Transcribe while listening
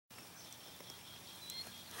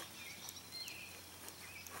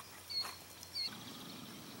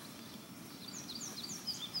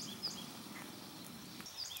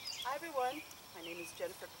everyone, my name is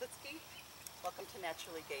Jennifer Klitsky. Welcome to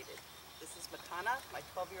Naturally Gaited. This is Makana, my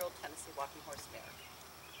 12-year-old Tennessee walking horse mare.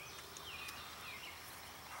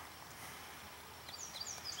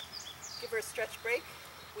 Give her a stretch break.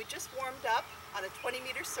 We just warmed up on a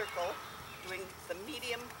 20-meter circle doing the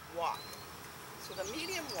medium walk. So the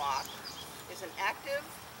medium walk is an active,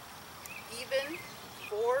 even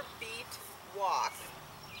 4-beat walk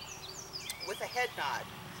with a head nod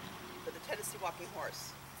for the Tennessee walking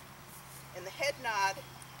horse. And the head nod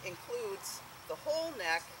includes the whole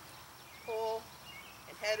neck, whole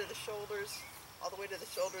and head of the shoulders, all the way to the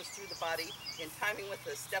shoulders through the body, in timing with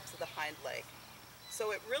the steps of the hind leg.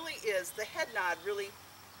 So it really is, the head nod really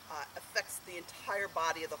affects the entire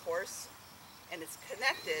body of the horse, and it's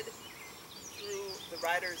connected through the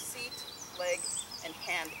rider's seat, leg, and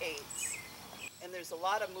hand aids. And there's a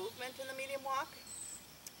lot of movement in the medium walk.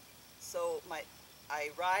 So I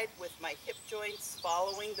ride with my hip joints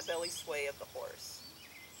following the belly sway of the horse.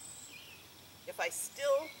 If I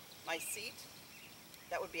still my seat,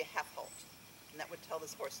 that would be a half halt, and that would tell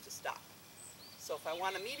this horse to stop. So if I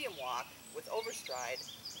want a medium walk with overstride,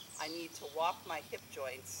 I need to walk my hip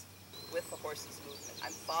joints with the horse's movement.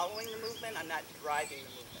 I'm following the movement, I'm not driving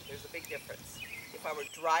the movement. There's a big difference. If I were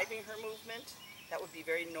driving her movement, that would be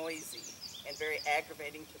very noisy and very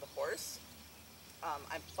aggravating to the horse.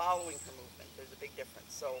 I'm following her movement. There's a big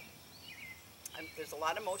difference. So there's a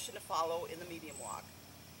lot of motion to follow in the medium walk.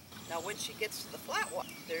 Now when she gets to the flat walk,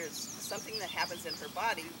 there's something that happens in her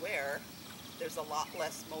body where there's a lot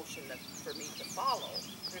less motion for me to follow.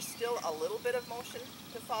 There's still a little bit of motion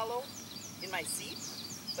to follow in my seat,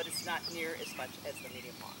 but it's not near as much as the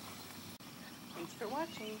medium walk. Thanks for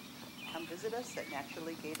watching. Come visit us at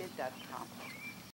naturallygated.com.